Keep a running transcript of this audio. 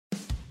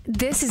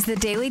This is the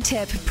Daily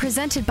Tip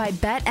presented by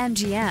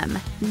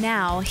BetMGM.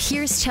 Now,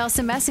 here's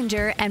Chelsea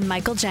Messenger and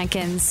Michael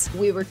Jenkins.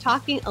 We were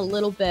talking a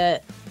little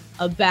bit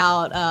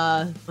about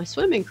my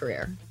swimming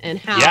career and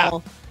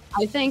how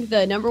I think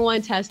the number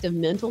one test of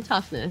mental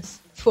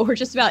toughness for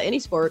just about any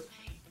sport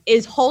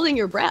is holding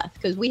your breath,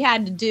 because we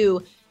had to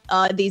do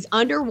these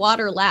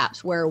underwater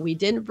laps where we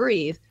didn't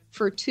breathe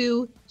for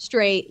 2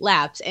 straight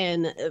laps.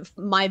 And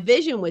my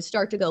vision would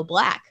start to go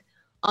black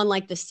on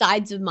like the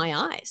sides of my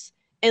eyes.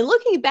 And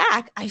looking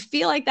back, I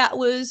feel like that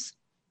was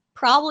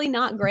probably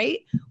not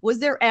great. Was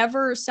there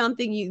ever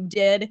something you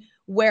did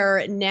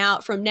where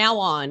from now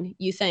on,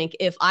 you think,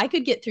 if I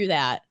could get through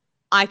that,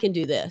 I can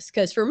do this?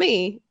 Because for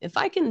me, if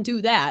I can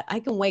do that, I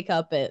can wake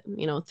up at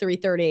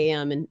 3:30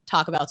 a.m. and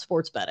talk about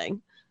sports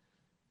betting.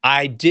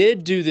 I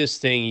did do this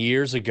thing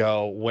years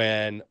ago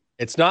when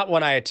it's not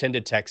when I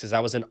attended Texas.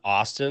 I was in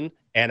Austin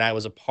and I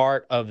was a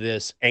part of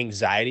this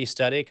anxiety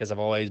study because I've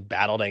always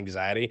battled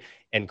anxiety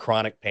and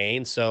chronic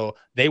pain. So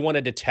they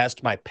wanted to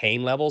test my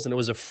pain levels, and it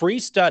was a free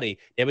study.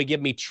 They would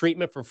give me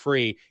treatment for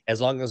free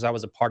as long as I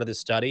was a part of the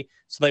study.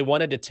 So they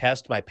wanted to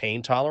test my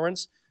pain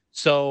tolerance.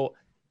 So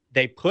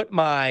they put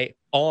my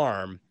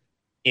arm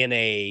in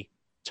a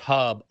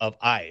tub of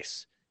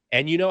ice.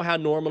 And you know how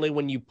normally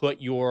when you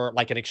put your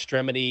an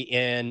extremity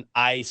in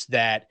ice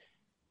that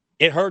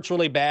it hurts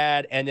really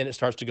bad and then it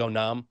starts to go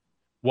numb?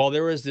 Well,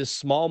 there was this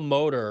small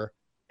motor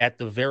at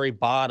the very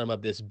bottom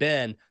of this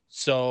bin.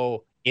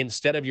 So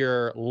instead of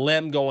your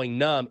limb going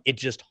numb, it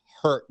just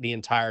hurt the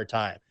entire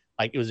time.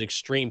 Like, it was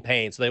extreme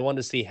pain. So they wanted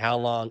to see how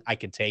long I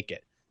could take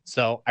it.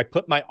 So I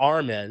put my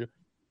arm in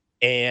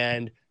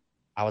and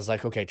I was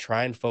like, okay,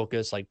 try and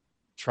focus,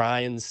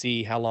 try and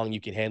see how long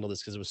you can handle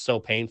this, because it was so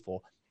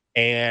painful.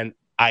 And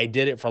I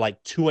did it for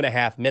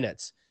 2.5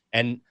 minutes.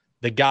 And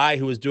the guy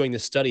who was doing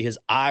this study, his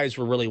eyes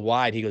were really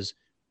wide. He goes,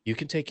 "You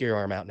can take your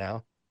arm out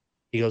now."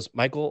 He goes,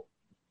 "Michael,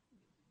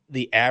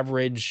 the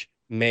average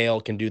male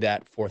can do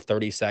that for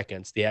 30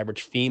 seconds. The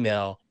average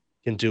female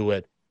can do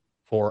it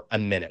for a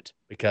minute,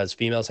 because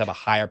females have a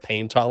higher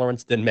pain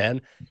tolerance than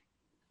men."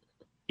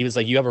 He was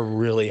like, "You have a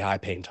really high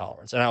pain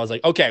tolerance." And I was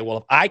like, okay, well,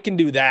 if I can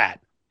do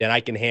that, then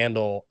I can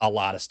handle a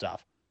lot of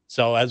stuff.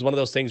 So as one of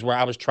those things where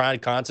I was trying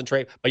to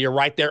concentrate, but you're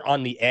right there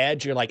on the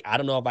edge. You're like, I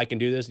don't know if I can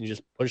do this. And you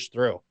just push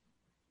through.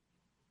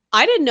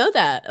 I didn't know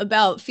that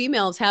about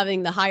females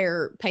having the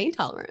higher pain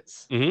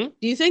tolerance. Mm-hmm.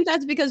 Do you think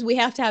that's because we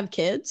have to have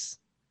kids?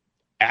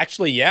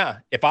 Actually, yeah.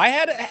 If I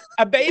had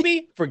a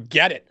baby,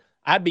 forget it.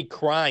 I'd be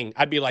crying.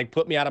 I'd be like,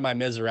 put me out of my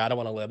misery. I don't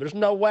want to live. There's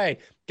no way.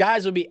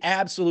 Guys would be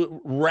absolute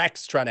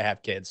wrecks trying to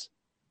have kids.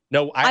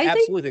 No, I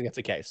absolutely think that's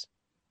the case.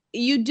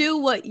 You do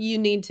what you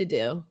need to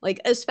do.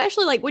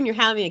 Especially when you're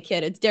having a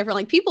kid, it's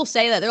different. People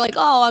say that. They're like,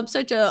 oh, I'm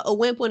such a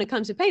wimp when it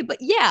comes to pain. But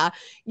yeah,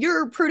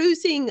 you're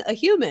producing a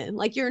human.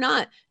 You're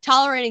not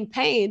tolerating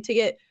pain to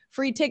get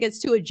free tickets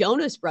to a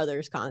Jonas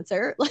Brothers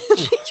concert.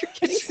 You're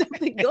getting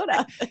something good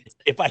out of it.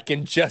 If I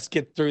can just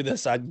get through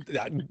this,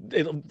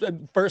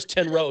 the first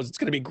 10 rows, it's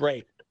going to be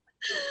great.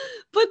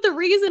 But the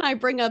reason I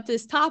bring up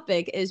this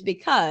topic is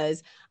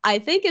because I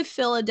think if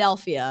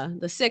Philadelphia,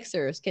 the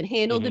Sixers, can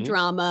handle the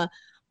drama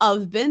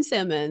of Ben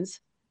Simmons,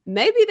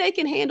 maybe they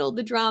can handle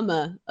the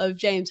drama of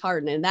James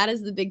Harden. And that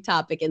is the big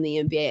topic in the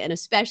NBA, and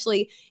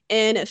especially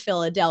in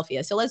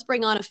Philadelphia. So let's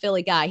bring on a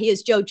Philly guy. He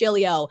is Joe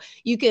Giglio.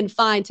 You can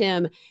find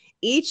him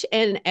each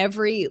and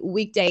every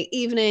weekday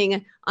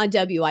evening on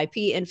WIP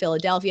in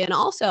Philadelphia, and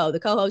also the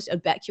co-host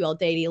of BetQL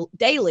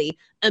Daily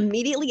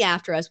immediately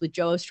after us with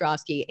Joe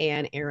Ostrowski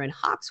and Aaron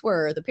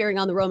Hawksworth, appearing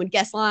on the Roman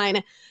guest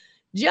line.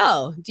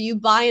 Joe, do you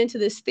buy into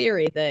this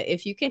theory that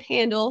if you can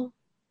handle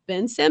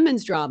Ben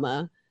Simmons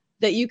drama,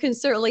 that you can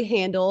certainly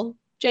handle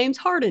James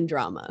Harden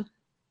drama?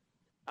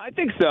 I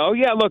think so.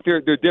 Yeah, look, there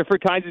are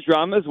different kinds of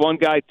dramas. One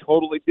guy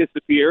totally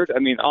disappeared,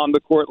 on the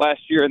court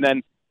last year, and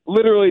then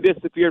literally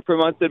disappeared for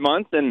months and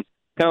months and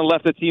kind of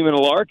left the team in a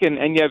lark. And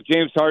you have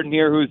James Harden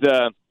here, who's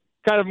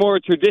kind of more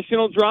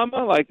traditional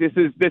drama. This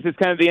is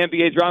kind of the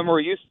NBA drama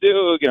we're used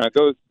to.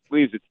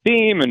 Leaves its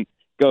team and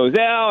goes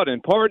out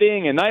and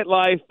partying and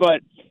nightlife.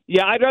 But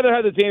yeah, I'd rather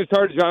have the James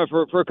Harden drama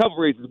for a couple of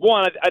reasons.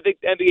 One, I think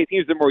NBA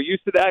teams are more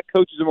used to that.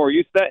 Coaches are more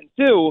used to that. And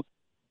two,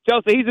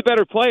 Chelsea, he's a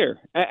better player,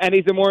 and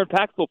he's a more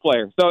impactful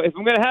player. So if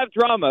I'm going to have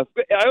drama,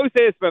 I always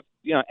say this about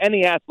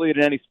any athlete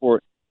in any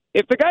sport.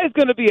 If the guy's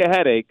going to be a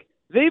headache,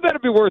 they better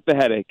be worth the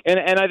headache. And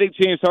I think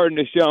James Harden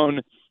has shown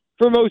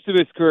for most of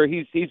his career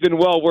he's been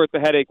well worth the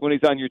headache when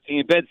he's on your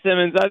team. Ben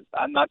Simmons,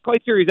 I'm not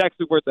quite sure he's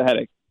actually worth the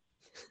headache.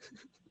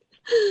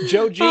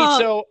 Joe G,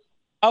 go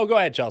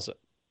ahead, Chelsea.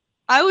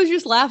 I was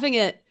just laughing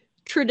at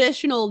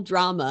traditional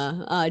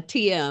drama,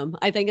 TM.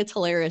 I think it's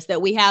hilarious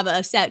that we have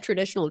a set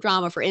traditional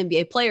drama for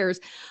NBA players.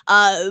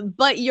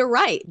 But you're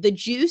right. The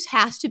juice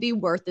has to be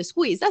worth the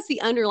squeeze. That's the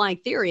underlying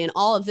theory in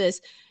all of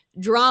this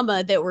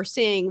drama that we're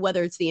seeing,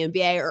 whether it's the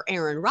NBA or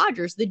Aaron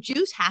Rodgers. The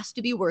juice has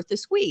to be worth the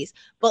squeeze.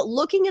 But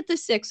looking at the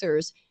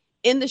Sixers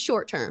in the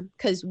short term,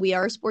 because we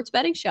are a sports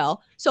betting show,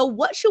 so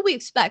what should we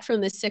expect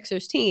from the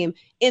Sixers team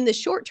in the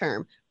short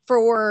term?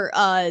 for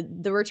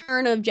the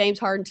return of James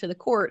Harden to the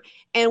court.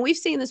 And we've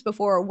seen this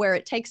before where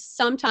it takes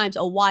sometimes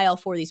a while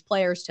for these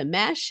players to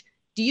mesh.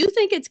 Do you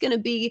think it's going to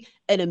be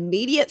an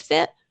immediate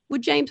fit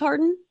with James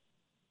Harden?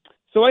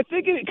 So I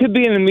think it could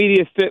be an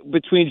immediate fit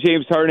between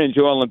James Harden and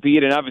Joel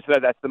Embiid, and obviously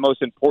that's the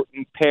most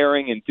important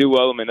pairing and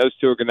duo. I mean, those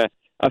two are going to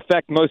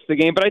affect most of the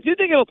game. But I do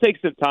think it'll take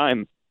some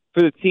time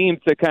for the team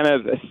to kind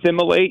of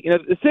assimilate. You know,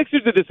 the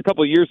Sixers did this a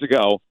couple of years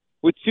ago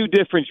with two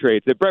different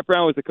trades. That Brett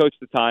Brown was the coach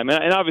at the time,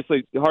 and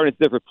obviously Harden's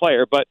a different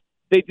player, but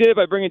they did it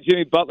by bringing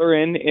Jimmy Butler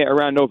in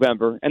around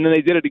November, and then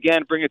they did it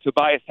again, bringing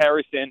Tobias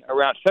Harris in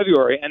around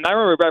February. And I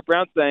remember Brett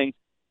Brown saying,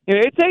 you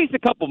know, it takes a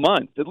couple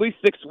months, at least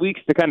 6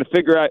 weeks, to kind of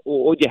figure out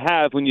what you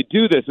have when you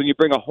do this, when you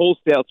bring a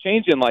wholesale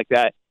change in like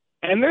that.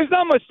 And there's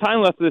not much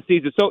time left of the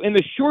season. So in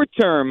the short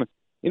term,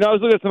 you know, I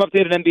was looking at some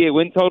updated NBA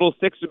win totals,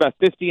 Sixers about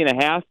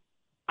 50.5.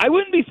 I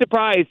wouldn't be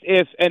surprised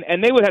if,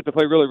 and they would have to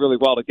play really, really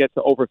well to get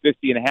to over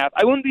 50.5.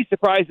 I wouldn't be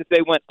surprised if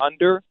they went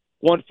under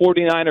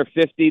 149 or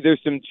 50.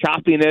 There's some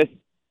choppiness.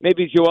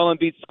 Maybe Joel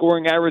Embiid's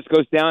scoring average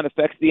goes down,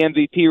 affects the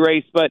MVP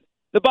race. But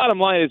the bottom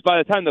line is by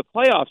the time the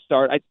playoffs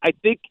start, I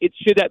think it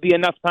should be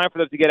enough time for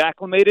them to get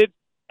acclimated.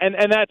 And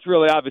that's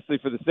really obviously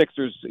for the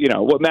Sixers, you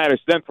know, what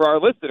matters to them, for our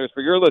listeners,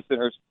 for your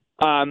listeners.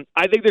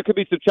 I think there could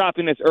be some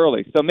choppiness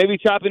early. So maybe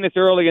choppiness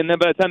early, and then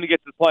by the time you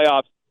get to the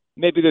playoffs,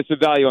 maybe there's some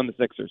value on the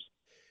Sixers.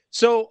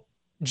 So,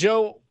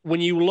 Joe,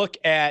 when you look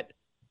at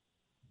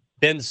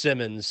Ben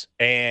Simmons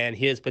and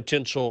his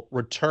potential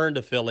return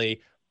to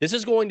Philly, this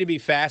is going to be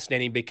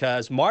fascinating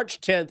because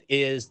March 10th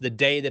is the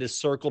day that is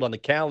circled on the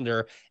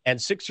calendar, and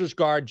Sixers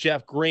guard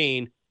Jeff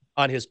Green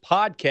on his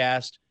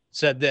podcast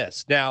said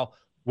this. Now,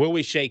 will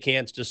we shake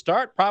hands to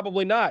start?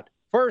 Probably not.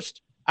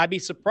 First, I'd be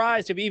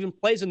surprised if he even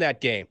plays in that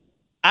game.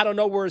 I don't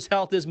know where his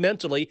health is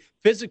mentally.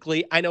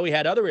 Physically, I know he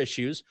had other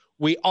issues.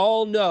 We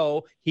all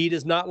know he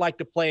does not like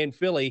to play in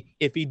Philly.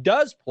 If he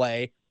does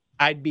play,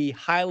 I'd be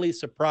highly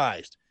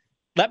surprised.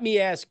 Let me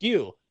ask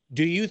you,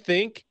 do you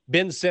think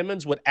Ben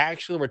Simmons would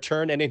actually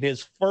return and in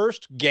his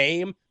first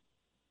game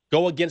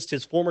go against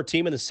his former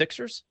team in the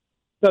Sixers?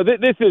 So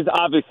this is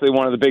obviously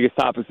one of the biggest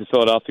topics in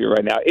Philadelphia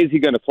right now. Is he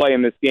going to play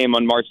in this game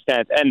on March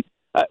 10th? And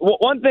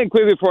one thing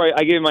quickly before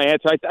I give you my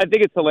answer, I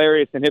think it's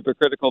hilarious and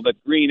hypocritical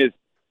that Green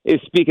is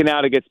speaking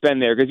out against Ben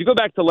there. Because you go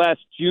back to last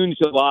June,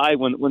 July,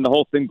 when the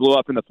whole thing blew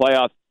up in the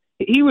playoffs,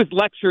 he was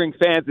lecturing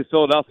fans in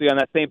Philadelphia on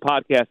that same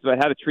podcast about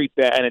how to treat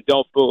Ben and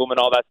don't boo him and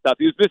all that stuff.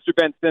 He was Mr.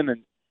 Ben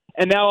Simmons.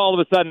 And now all of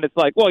a sudden it's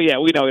like, well, yeah,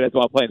 we know he doesn't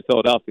want to play in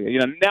Philadelphia. You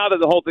know, now that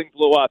the whole thing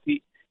blew up,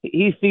 he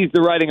sees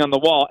the writing on the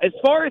wall. As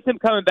far as him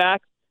coming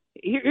back,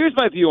 here's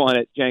my view on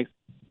it, Jenks.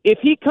 If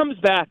he comes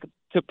back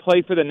to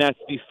play for the Nets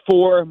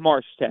before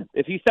March 10th,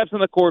 if he steps on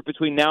the court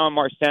between now and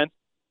March 10th,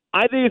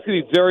 I think it's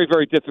going to be very,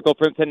 very difficult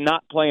for him to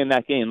not play in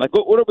that game. Like,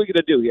 what are we going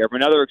to do here?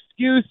 Another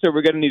excuse? Or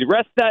we're going to need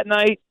rest that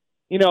night?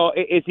 You know,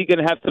 is he going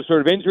to have some sort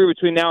of injury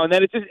between now and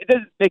then? It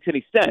doesn't make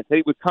any sense that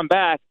he would come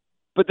back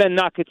but then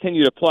not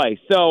continue to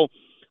play. So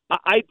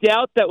I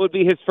doubt that would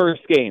be his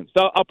first game.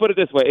 So I'll put it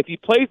this way. If he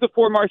plays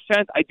before March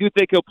 10th, I do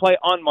think he'll play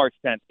on March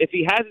 10th. If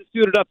he hasn't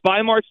suited up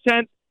by March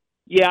 10th,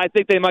 yeah, I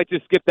think they might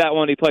just skip that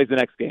one. He plays the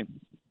next game.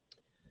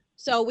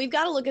 So we've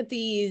got to look at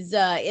these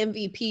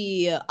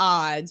MVP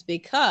odds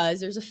because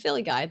there's a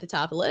Philly guy at the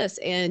top of the list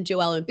and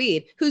Joel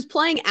Embiid, who's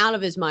playing out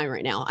of his mind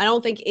right now. I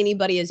don't think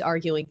anybody is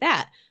arguing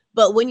that.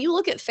 But when you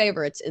look at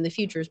favorites in the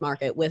futures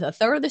market with a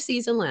third of the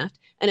season left,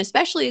 and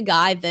especially a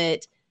guy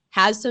that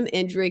has some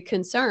injury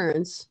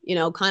concerns, you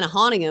know, kind of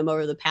haunting him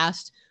over the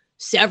past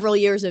several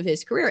years of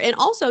his career, and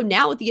also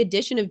now with the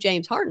addition of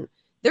James Harden,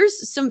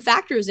 there's some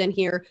factors in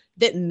here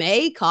that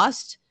may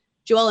cost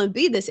Joel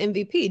Embiid this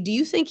MVP. Do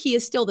you think he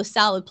is still the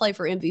solid play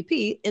for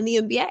MVP in the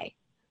NBA?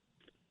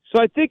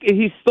 So I think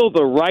he's still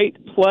the right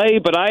play,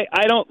 but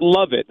I don't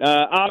love it.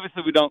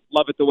 Obviously, we don't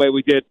love it the way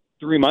we did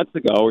 3 months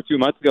ago or 2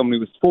 months ago when he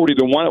was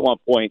 40-1 at one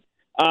point.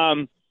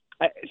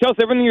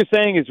 Chelsea, everything you're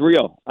saying is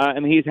real. I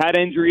mean, he's had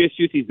injury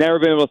issues. He's never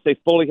been able to stay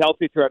fully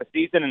healthy throughout a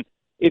season. And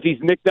if he's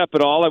nicked up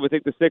at all, I would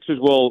think the Sixers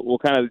will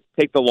kind of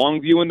take the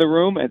long view in the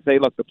room and say,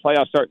 look, the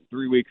playoffs start in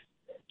 3 weeks.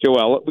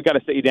 Joel, we got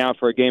to sit you down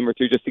for a game or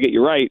two just to get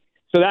you right.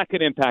 So that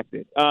could impact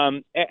it.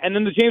 And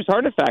then the James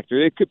Harden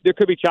factor. There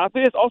could be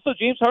choppiness. Also,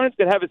 James Harden's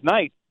going to have his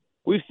night.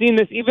 We've seen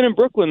this even in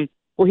Brooklyn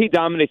where he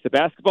dominates the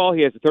basketball.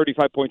 He has a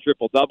 35-point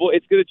triple-double.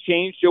 It's going to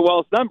change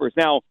Joel's numbers.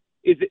 Now,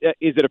 is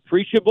it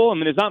appreciable? I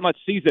mean, there's not much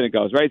season it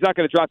goes, right? He's not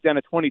going to drop down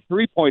to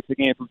 23 points a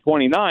game from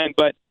 29,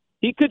 but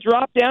he could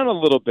drop down a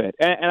little bit.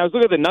 And I was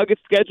looking at the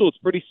Nuggets schedule. It's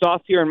pretty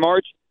soft here in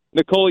March.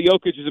 Nikola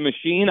Jokic is a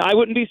machine. I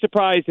wouldn't be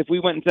surprised if we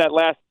went into that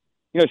last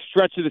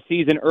stretch of the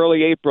season,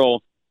 early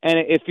April, and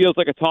it feels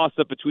like a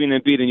toss-up between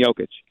Embiid and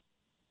Jokic.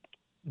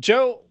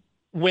 Joe,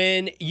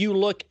 when you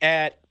look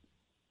at,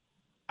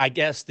 I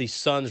guess, the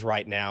Suns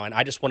right now, and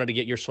I just wanted to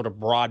get your sort of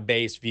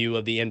broad-based view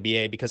of the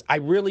NBA because I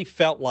really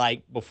felt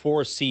like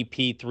before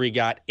CP3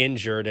 got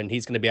injured, and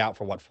he's going to be out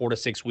for, 4 to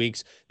 6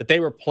 weeks, that they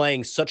were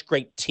playing such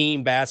great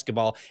team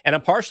basketball. And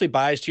I'm partially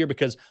biased here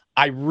because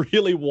I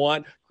really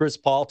want Chris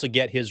Paul to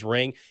get his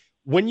ring.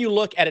 when you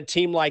look at a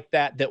team like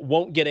that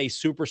won't get a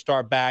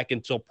superstar back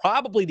until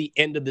probably the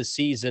end of the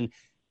season,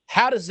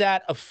 how does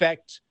that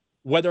affect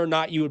whether or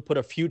not you would put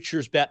a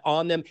futures bet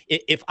on them?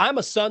 If I'm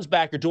a Suns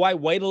backer, do I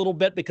wait a little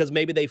bit because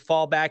maybe they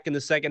fall back in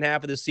the second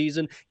half of the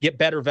season, get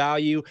better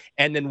value,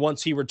 and then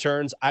once he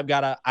returns, I've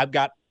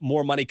got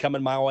more money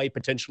coming my way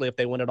potentially if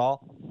they win it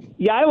all?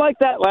 Yeah, I like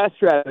that last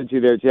strategy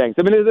there, Jenks.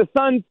 I mean, the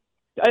Suns,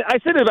 I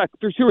said it about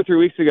 2 or 3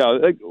 weeks ago.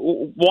 Like,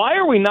 why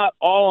are we not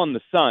all on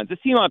the Suns? This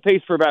team on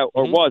pace for about,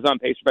 or was on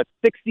pace for about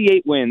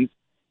 68 wins.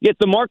 Yet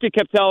the market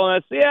kept telling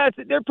us,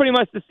 they're pretty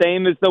much the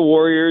same as the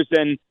Warriors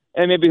and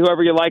maybe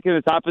whoever you like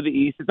at the top of the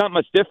East. It's not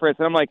much difference.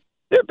 And I'm like,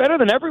 they're better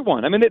than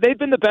everyone. I mean, they've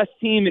been the best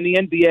team in the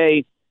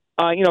NBA,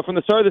 from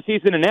the start of the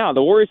season and now.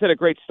 The Warriors had a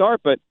great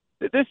start, but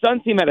this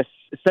Suns team had a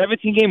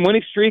 17-game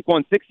winning streak,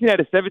 won 16 out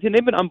of 17.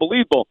 They've been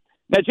unbelievable.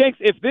 Now, Jenks,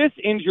 if this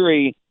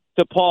injury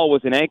to Paul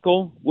was an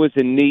ankle, was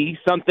a knee,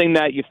 something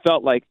that you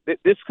felt like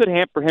this could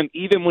hamper him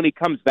even when he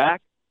comes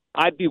back,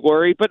 I'd be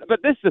worried. But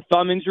this is a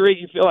thumb injury.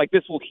 You feel like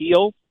this will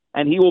heal,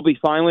 and he will be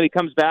fine when he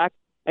comes back.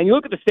 And you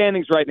look at the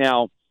standings right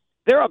now,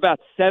 they're about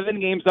 7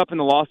 games up in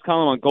the loss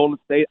column on Golden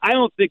State. I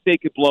don't think they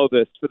could blow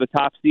this for the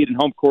top seed in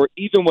home court,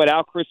 even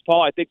without Chris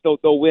Paul. I think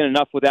they'll win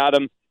enough without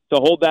him to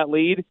hold that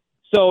lead.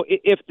 So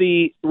if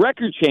the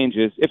record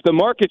changes, if the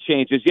market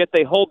changes, yet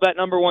they hold that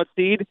number 1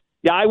 seed,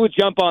 yeah, I would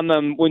jump on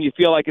them when you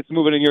feel like it's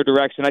moving in your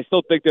direction. I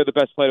still think they're the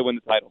best play to win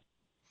the title.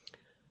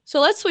 So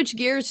let's switch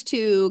gears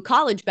to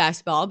college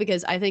basketball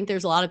because I think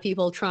there's a lot of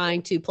people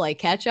trying to play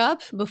catch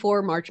up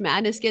before March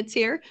Madness gets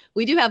here.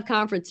 We do have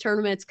conference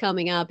tournaments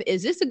coming up.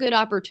 Is this a good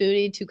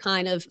opportunity to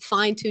kind of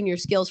fine tune your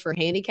skills for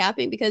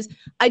handicapping? Because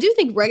I do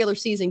think regular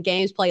season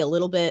games play a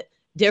little bit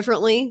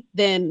differently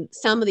than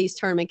some of these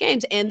tournament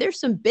games. And there's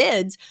some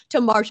bids to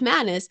March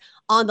Madness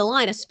on the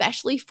line,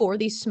 especially for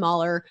these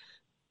smaller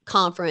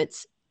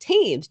conference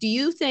teams. Do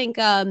you think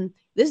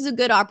this is a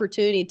good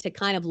opportunity to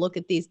kind of look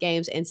at these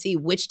games and see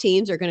which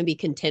teams are going to be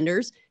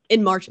contenders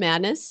in March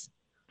Madness?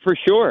 For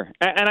sure.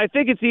 And I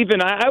think it's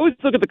even, I always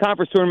look at the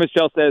conference tournaments,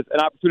 Chelsea, as an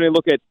opportunity to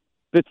look at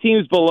the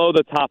teams below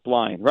the top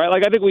line, right?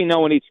 Like I think we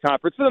know in each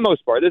conference, for the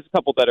most part, there's a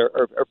couple that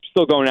are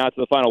still going out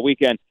to the final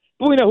weekend,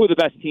 but we know who the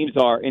best teams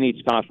are in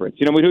each conference.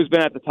 You know, who's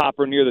been at the top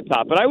or near the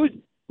top. But I always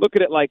look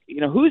at it like,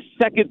 who's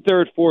second,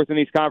 third, fourth in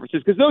these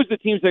conferences? Because those are the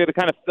teams that are going to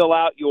kind of fill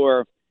out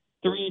your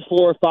 3,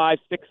 4, 5,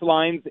 6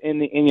 lines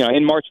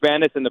in March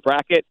Madness in the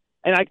bracket.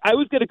 And I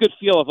always get a good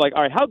feel of like,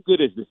 all right, how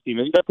good is this team?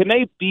 Can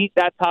they beat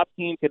that top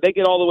team? Can they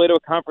get all the way to a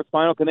conference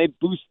final? Can they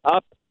boost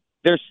up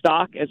their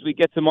stock as we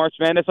get to March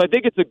Madness? So I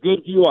think it's a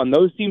good view on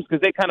those teams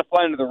because they kind of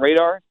fly under the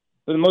radar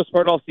for the most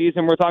part all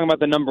season. We're talking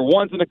about the number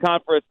 1s in the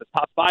conference, the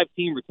top 5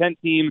 team or 10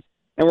 team,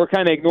 and we're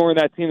kind of ignoring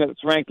that team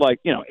that's ranked like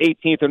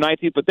 18th or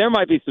 19th. But there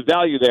might be some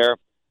value there.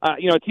 A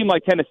team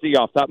like Tennessee,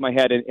 off the top of my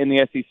head, in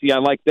the SEC, I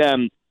like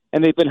them.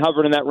 And they've been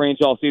hovering in that range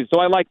all season. So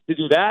I like to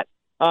do that.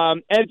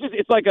 And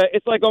it's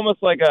like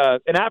almost like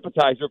an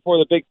appetizer for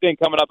the big thing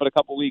coming up in a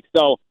couple weeks.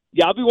 So,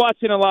 yeah, I'll be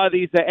watching a lot of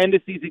these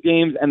end-of-season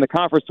games and the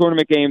conference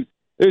tournament games.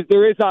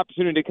 There is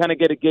opportunity to kind of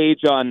get a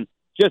gauge on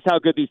just how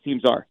good these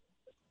teams are.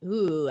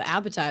 Ooh,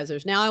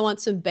 appetizers. Now I want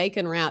some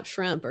bacon wrapped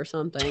shrimp or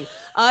something.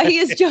 He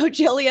is Joe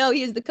Giglio.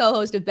 He is the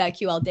co-host of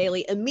BetQL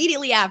Daily.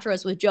 Immediately after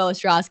us with Joe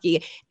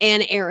Ostrowski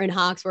and Aaron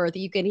Hawksworth.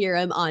 You can hear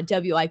him on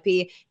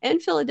WIP in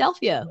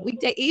Philadelphia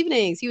weekday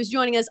evenings. He was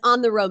joining us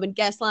on the Roman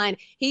guest line.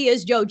 He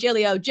is Joe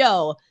Giglio.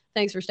 Joe,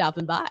 thanks for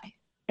stopping by.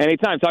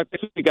 Anytime. Talk to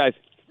you guys.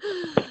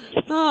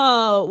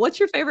 Oh, what's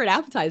your favorite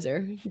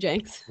appetizer,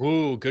 Jenks?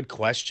 Ooh, good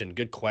question.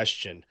 Good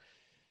question.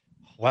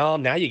 Well,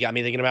 now you got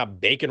me thinking about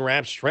bacon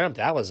wrapped shrimp.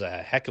 That was a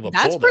heck of a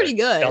pull. That's pretty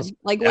there. good.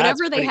 Like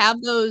whenever they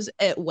have those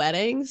at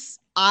weddings,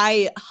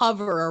 I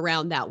hover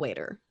around that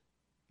waiter.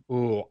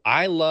 Ooh,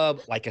 I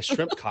love like a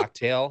shrimp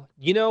cocktail.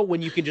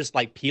 When you can just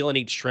like peel and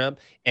eat shrimp,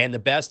 and the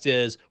best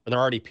is when they're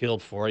already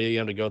peeled for you. You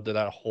have to go through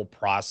that whole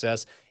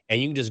process,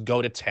 and you can just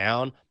go to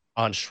town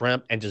on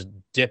shrimp and just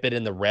dip it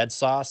in the red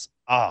sauce.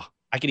 I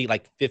could eat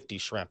like 50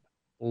 shrimp.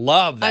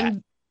 Love that.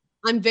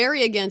 I'm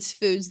very against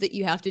foods that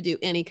you have to do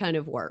any kind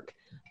of work.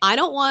 I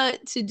don't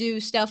want to do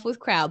stuff with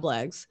crab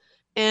legs,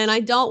 and I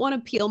don't want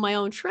to peel my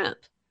own shrimp.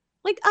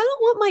 Like, I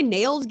don't want my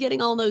nails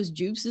getting all those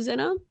juices in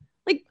them.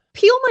 Like,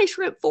 peel my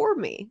shrimp for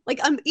me. Like,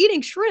 I'm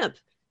eating shrimp.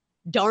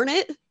 Darn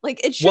it.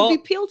 Like, it should be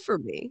peeled for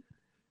me.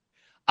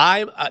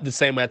 I'm the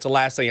same way. That's the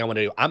last thing I want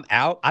to do. I'm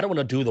out. I don't want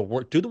to do the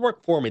work. Do the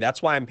work for me.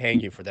 That's why I'm paying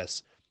you for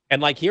this.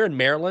 And like here in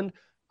Maryland,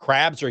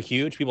 crabs are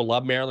huge. People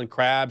love Maryland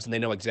crabs, and they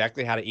know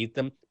exactly how to eat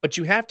them. But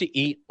you have to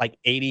eat like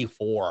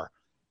 84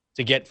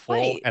 to get full,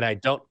 right. And I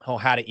don't know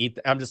how to eat.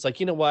 I'm just like,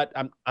 you know what?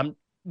 I'm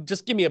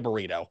just give me a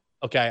burrito.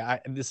 Okay,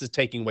 this is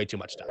taking way too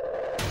much time.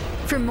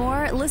 For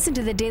more, listen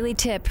to the Daily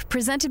Tip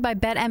presented by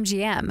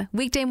BetMGM.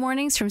 Weekday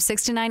mornings from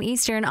 6 to 9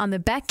 Eastern on the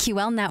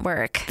BetQL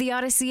network, the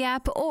Odyssey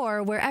app,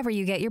 or wherever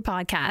you get your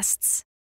podcasts.